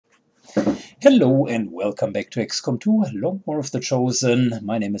Hello and welcome back to XCOM 2, Long War of the Chosen.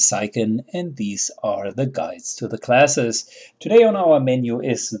 My name is Syken and these are the guides to the classes. Today on our menu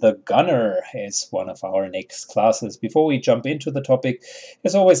is the Gunner as one of our next classes. Before we jump into the topic,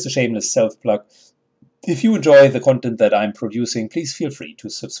 as always, the shameless self-plug. If you enjoy the content that I'm producing, please feel free to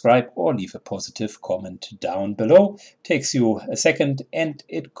subscribe or leave a positive comment down below. Takes you a second and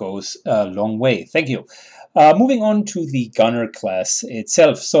it goes a long way. Thank you. Moving on to the Gunner class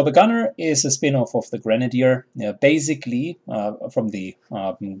itself. So the Gunner is a spin-off of the Grenadier, basically from the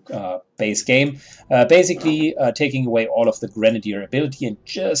base game, taking away all of the Grenadier ability and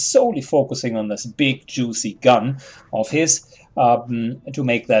just solely focusing on this big juicy gun of his. To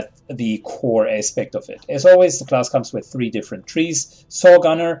make that the core aspect of it. As always, the class comes with 3 different trees. Saw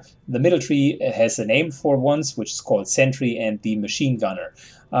Gunner, the middle tree has a name for once, which is called Sentry, and the Machine Gunner.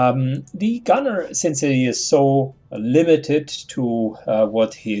 The Gunner, since he is so limited to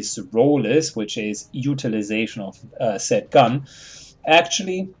what his role is, which is utilization of said gun,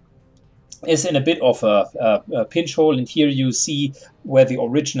 actually is in a bit of a pinch hole, and here you see where the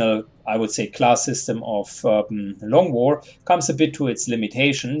original, I would say, class system of Long War comes a bit to its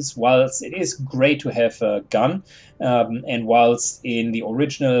limitations. Whilst it is great to have a gun, and whilst in the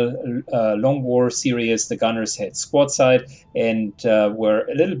original Long War series the gunners had squad side and were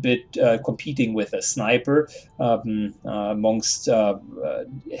a little bit competing with a sniper amongst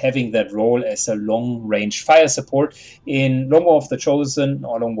having that role as a long-range fire support, in Long War of the Chosen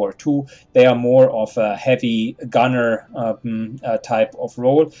or Long War 2 they are more of a heavy gunner type of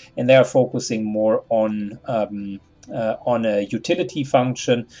role, and they are focusing more on a utility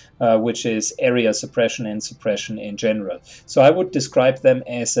function, which is area suppression and suppression in general. So I would describe them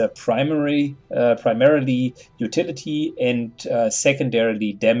as a primarily utility and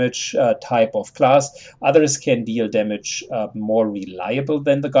secondarily damage type of class. Others can deal damage more reliable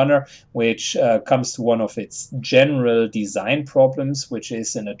than the Gunner, which comes to one of its general design problems, which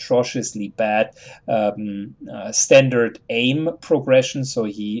is an atrociously bad standard aim progression. So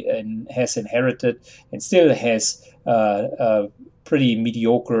he has inherited and still has pretty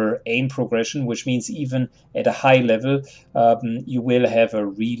mediocre aim progression, which means even at a high level you will have a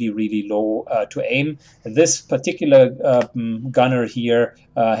really low to aim. This particular gunner here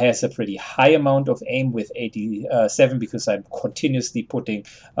has a pretty high amount of aim with 87, because I'm continuously putting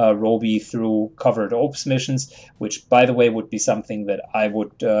Roby through covered ops missions, which by the way would be something that I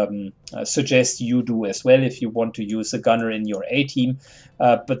would suggest you do as well if you want to use a gunner in your A team.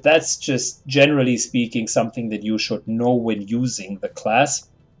 But that's just generally speaking something that you should know when using the class,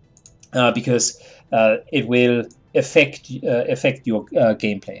 because it will affect your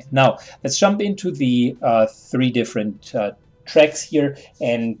gameplay. Now let's jump into the 3 different tracks here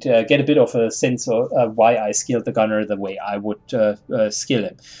and get a bit of a sense of why I skilled the Gunner the way I would skill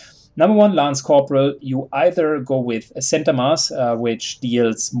him. Number 1, Lance Corporal. You either go with a center mass, which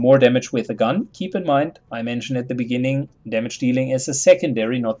deals more damage with a gun. Keep in mind, I mentioned at the beginning, damage dealing is a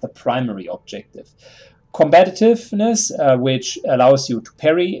secondary, not the primary objective. Combativeness, which allows you to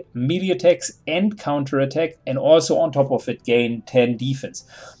parry, melee attacks and counterattack, and also on top of it gain 10 defense.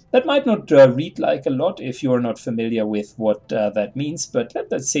 That might not read like a lot if you're not familiar with what that means, but let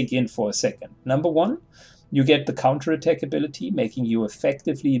that sink in for a second. Number 1, you get the counterattack ability, making you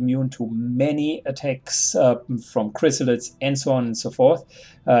effectively immune to many attacks from chrysalids and so on and so forth.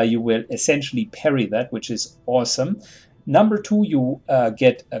 You will essentially parry that, which is awesome. Number 2, you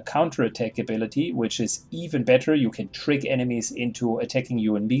get a counterattack ability, which is even better. You can trick enemies into attacking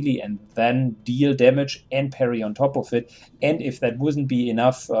you in melee and then deal damage and parry on top of it. And if that wouldn't be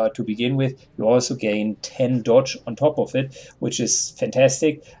enough to begin with, you also gain 10 dodge on top of it, which is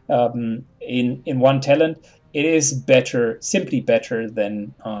fantastic. In one talent, it is better, simply better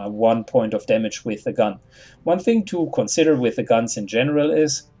than 1 point of damage with a gun. One thing to consider with the guns in general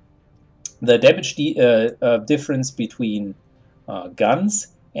is the damage difference between guns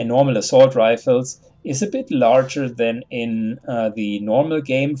and normal assault rifles is a bit larger than in the normal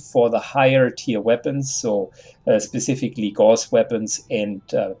game for the higher tier weapons, so specifically Gauss weapons and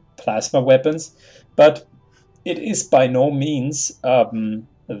plasma weapons. But it is by no means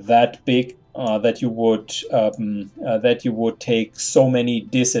that big that you would take so many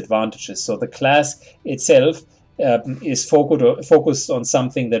disadvantages. So the class itself is focused on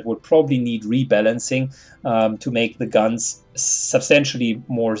something that would probably need rebalancing to make the guns substantially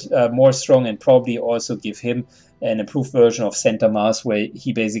more strong, and probably also give him an improved version of center mass where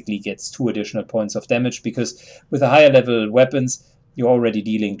he basically gets 2 additional points of damage, because with the higher level weapons you're already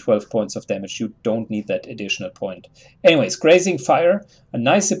dealing 12 points of damage. You don't need that additional point. Anyways, Grazing Fire, a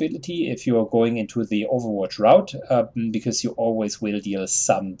nice ability if you are going into the Overwatch route, because you always will deal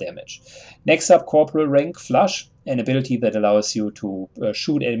some damage. Next up, Corporal Rank Flush, an ability that allows you to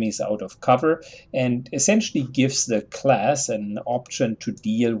shoot enemies out of cover and essentially gives the class an option to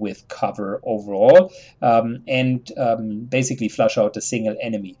deal with cover overall, and basically flush out a single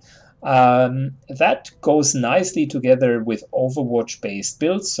enemy. That goes nicely together with Overwatch-based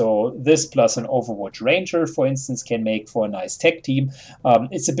builds. So this plus an Overwatch Ranger, for instance, can make for a nice tech team.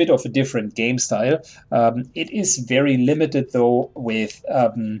 It's a bit of a different game style. It is very limited, though, with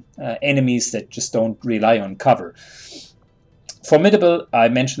enemies that just don't rely on cover. Formidable, I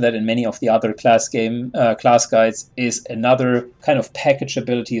mentioned that in many of the other class guides, is another kind of package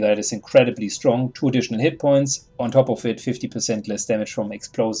ability that is incredibly strong. 2 additional hit points. On top of it, 50% less damage from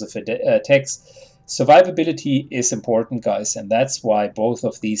explosive attacks. Survivability is important, guys, and that's why both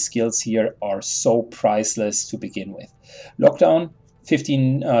of these skills here are so priceless to begin with. Lockdown,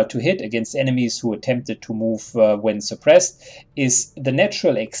 15 to hit against enemies who attempted to move when suppressed, is the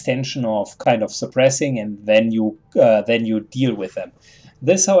natural extension of kind of suppressing, and then you deal with them.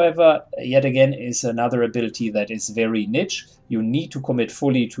 This, however, yet again, is another ability that is very niche. You need to commit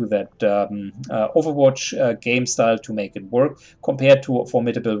fully to that Overwatch game style to make it work, compared to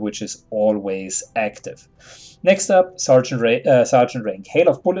Formidable, which is always active. Next up, Sergeant Rank. Hail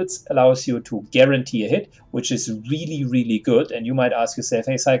of Bullets allows you to guarantee a hit, which is really, really good. And you might ask yourself,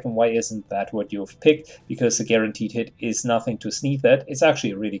 hey, Syken, why isn't that what you've picked? Because a guaranteed hit is nothing to sneeze at. It's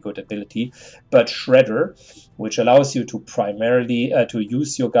actually a really good ability. But Shredder, which allows you to primarily to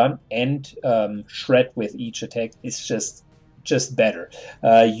use your gun and shred with each attack, is just better.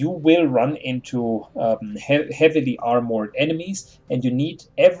 You will run into heavily armored enemies, and you need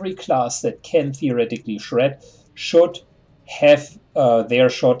every class that can theoretically shred should have their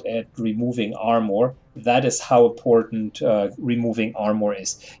shot at removing armor. That is how important removing armor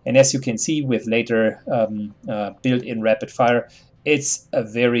is. And as you can see with later built-in rapid fire, it's a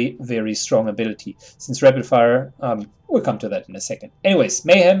very, very strong ability. Since rapid fire, we'll come to that in a second. Anyways,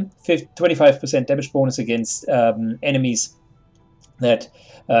 Mayhem, 25% damage bonus against enemies that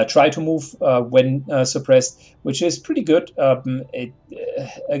try to move when suppressed, which is pretty good.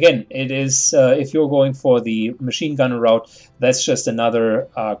 Again, it is, if you're going for the machine gun route, that's just another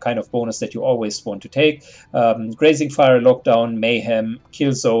kind of bonus that you always want to take. Grazing Fire, Lockdown, Mayhem,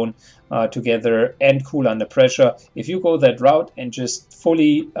 Kill Zone together, and Cool Under Pressure. If you go that route and just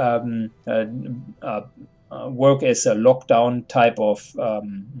fully work as a lockdown type of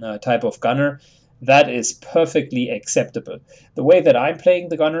gunner, that is perfectly acceptable. The way that I'm playing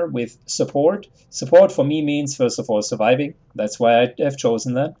the gunner with support for me means, first of all, surviving. That's why I have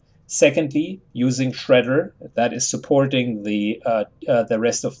chosen that. Secondly, using Shredder, that is supporting the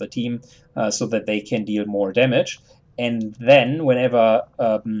rest of the team so that they can deal more damage. And then whenever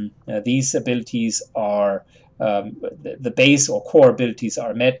these abilities are the base or core abilities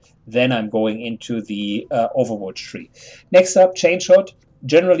are met, then I'm going into the Overwatch tree. Next up, Chain Shot.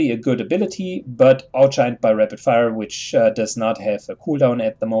 Generally a good ability, but outshined by Rapid Fire, which does not have a cooldown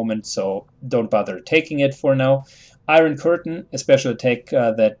at the moment, so don't bother taking it for now. Iron Curtain, a special attack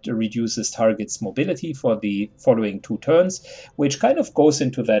that reduces target's mobility for the following 2 turns, which kind of goes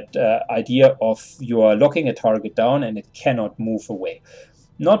into that idea of you are locking a target down and it cannot move away.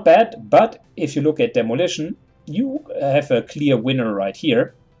 Not bad, but if you look at Demolition, you have a clear winner right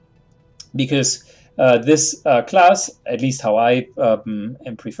here, because this class, at least how I am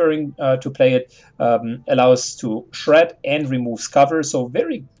preferring to play it, allows to shred and removes cover, so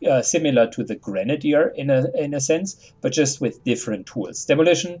very similar to the Grenadier in a sense, but just with different tools.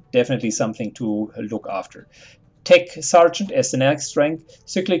 Demolition, definitely something to look after. Tech Sergeant as the next rank.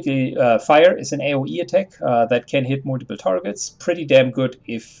 Cyclical Fire is an AoE attack that can hit multiple targets. Pretty damn good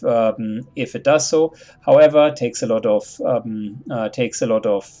if it does so. However, takes a lot of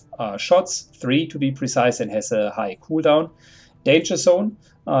shots, 3 to be precise, and has a high cooldown. Danger Zone,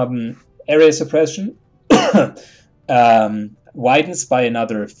 area suppression, widens by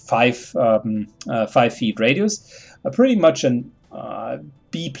another 5 feet radius. Pretty much an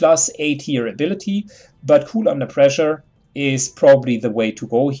B+ A tier ability, but Cool Under Pressure is probably the way to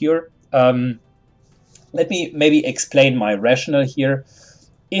go here. Let me maybe explain my rationale here.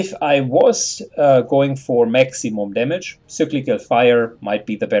 If I was going for maximum damage, Cyclical Fire might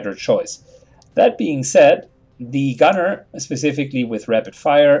be the better choice. That being said, the gunner, specifically with Rapid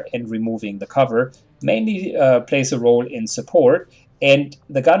Fire and removing the cover, mainly plays a role in support, and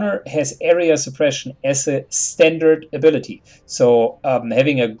the gunner has area suppression as a standard ability. So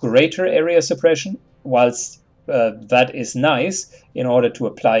having a greater area suppression whilst that is nice in order to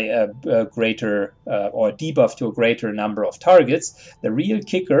apply a greater or a debuff to a greater number of targets. The real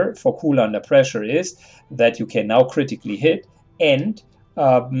kicker for Cool Under Pressure is that you can now critically hit, and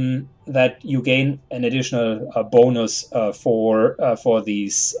that you gain an additional bonus for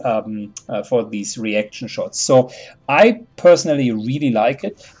these reaction shots. So I personally really like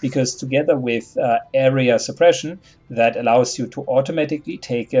it, because together with area suppression, that allows you to automatically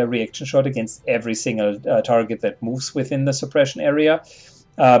take a reaction shot against every single target that moves within the suppression area.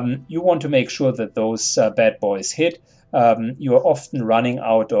 You want to make sure that those bad boys hit. You are often running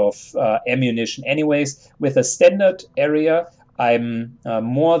out of ammunition anyways. With a standard area, I'm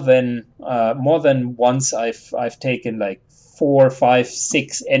more than once I've taken like 4, 5,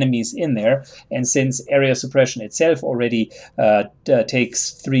 6 enemies in there, and since area suppression itself already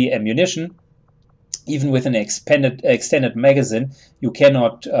takes 3 ammunition, even with an extended magazine, you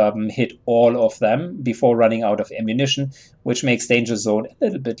cannot hit all of them before running out of ammunition, which makes Danger Zone a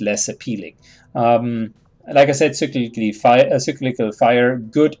little bit less appealing. Like I said, cyclical fire,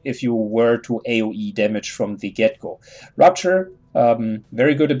 good if you were to AoE damage from the get-go. Rupture,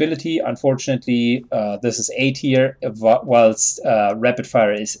 very good ability. Unfortunately, this is A tier, whilst rapid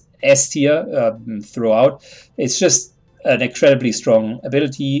fire is S tier throughout. It's just an incredibly strong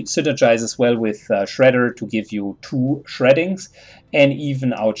ability, synergizes well with Shredder to give you 2 shreddings, and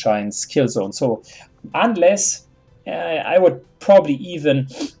even outshines Killzone. So unless I would probably even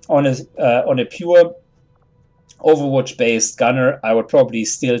on a pure Overwatch-based gunner, I would probably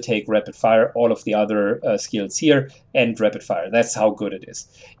still take Rapid Fire, all of the other skills here, and Rapid Fire. That's how good it is.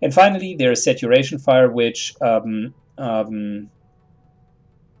 And finally, there's Saturation Fire, which... oh,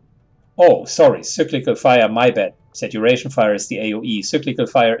 sorry, Cyclical Fire, my bad. Saturation Fire is the AoE. Cyclical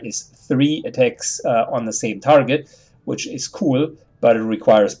Fire is 3 attacks on the same target, which is cool, but it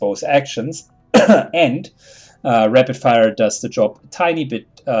requires both actions. And Rapid Fire does the job a tiny bit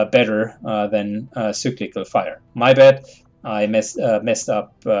better than Cyclical Fire. My bad, I messed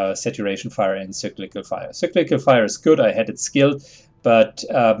up Saturation Fire and Cyclical Fire. Cyclical Fire is good, I had it skilled, but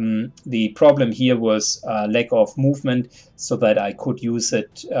the problem here was lack of movement, so that I could use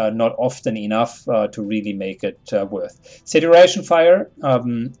it not often enough to really make it worth. Saturation Fire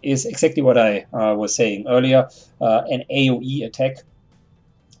is exactly what I was saying earlier, an AoE attack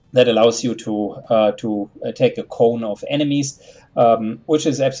that allows you to attack a cone of enemies, which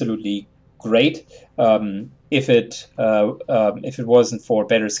is absolutely great. If it wasn't for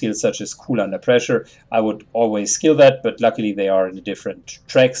better skills such as Cool Under Pressure, I would always skill that, but luckily they are in a different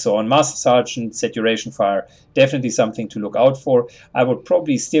track. So on Master Sergeant, Saturation Fire, definitely something to look out for. I would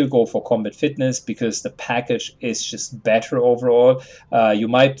probably still go for Combat Fitness, because the package is just better overall. You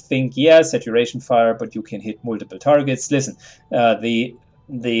might think, yeah, Saturation Fire, but you can hit multiple targets. Listen,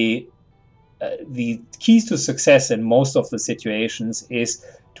 the keys to success in most of the situations is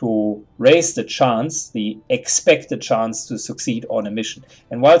to raise the chance, the expected chance to succeed on a mission.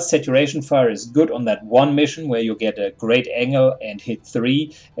 And while Saturation Fire is good on that one mission where you get a great angle and hit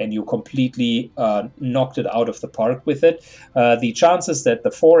 3 and you completely knocked it out of the park with it, the chances that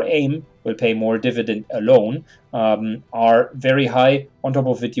the 4 aim will pay more dividend alone are very high. On top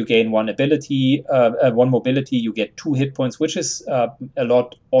of it, you gain 1 ability, 1 mobility, you get 2 hit points, which is a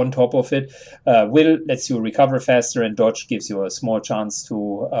lot on top of it. Will lets you recover faster, and dodge gives you a small chance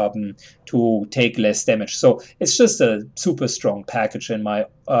to take less damage. So it's just a super strong package in my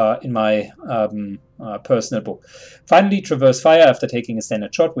personal book. Finally, Traverse Fire. After taking a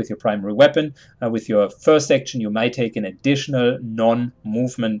standard shot with your primary weapon, with your first action, you might take an additional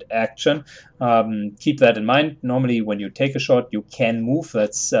non-movement action. Keep that in mind. Normally, when you take a shot, you can move.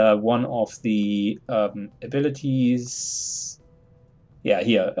 That's one of the abilities. Yeah,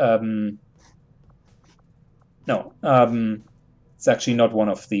 here. No, it's actually not one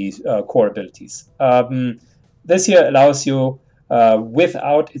of the core abilities. This here allows you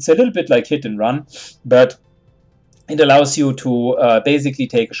without, it's a little bit like hit and run, but it allows you to basically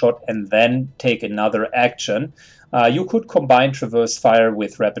take a shot and then take another action. You could combine Traverse Fire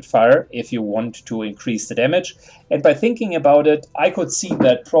with Rapid Fire if you want to increase the damage. And by thinking about it, I could see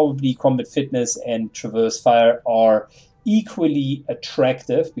that probably Combat Fitness and Traverse Fire are equally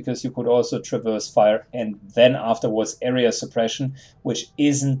attractive, because you could also Traverse Fire and then afterwards Area Suppression, which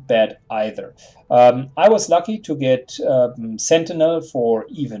isn't bad either. I was lucky to get Sentinel for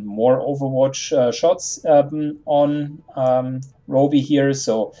even more Overwatch shots on Roby here,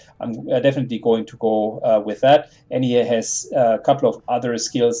 so I'm definitely going to go with that. And he has a couple of other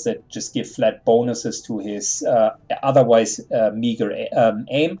skills that just give flat bonuses to his otherwise meager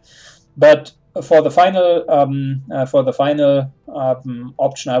aim. But for the final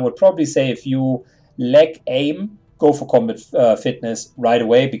option, I would probably say if you lack aim, go for combat fitness right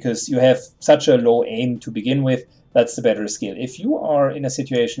away, because you have such a low aim to begin with. That's the better skill. If you are in a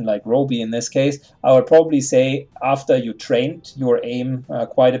situation like Roby in this case, I would probably say after you trained your aim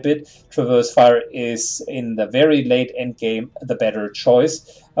quite a bit, Traverse Fire is in the very late end game the better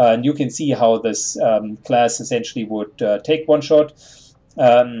choice. And you can see how this class essentially would take one shot.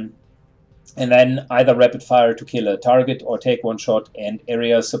 And then either rapid fire to kill a target or take one shot and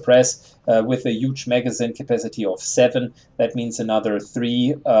area suppress with a huge magazine capacity of 7. That means another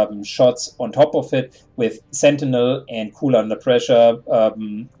 3 shots on top of it with Sentinel and Cool Under Pressure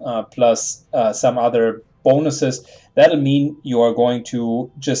plus some other bonuses. That'll mean you are going to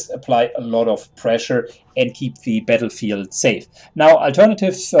just apply a lot of pressure and keep the battlefield safe. Now,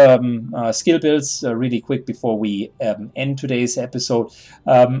 alternative skill builds, really quick before we end today's episode.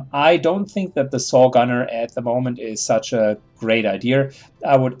 I don't think that the Saw Gunner at the moment is such a great idea.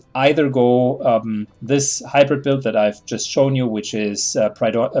 I would either go this hybrid build that I've just shown you, which is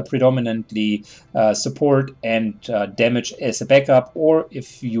predominantly support and damage as a backup, or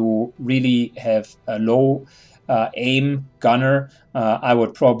if you really have a low aim gunner, I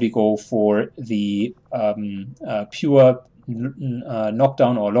would probably go for the pure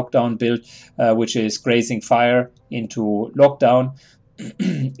knockdown or lockdown build, which is grazing fire into lockdown,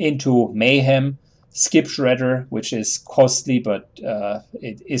 into mayhem, skip shredder, which is costly, but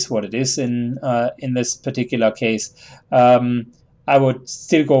it is what it is in this particular case. I would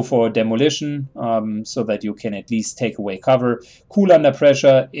still go for demolition, so that you can at least take away cover. Cool under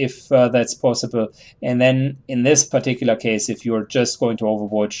pressure if that's possible. And then in this particular case, if you're just going to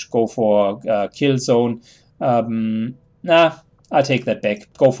Overwatch, go for kill zone. I take that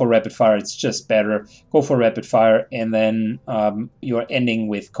back. Go for rapid fire. It's just better. Go for rapid fire, and then you're ending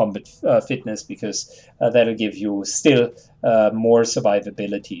with combat fitness, because that'll give you still more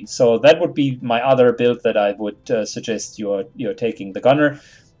survivability. So that would be my other build that I would suggest you're taking, the gunner.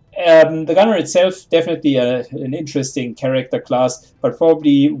 The gunner itself, definitely an interesting character class, but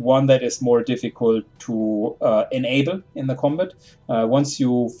probably one that is more difficult to enable in the combat. Once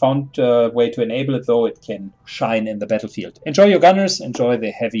you found a way to enable it, though, it can shine in the battlefield. Enjoy your gunners, enjoy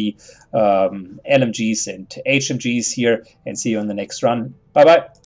the heavy LMGs and HMGs here, and see you on the next run. Bye-bye.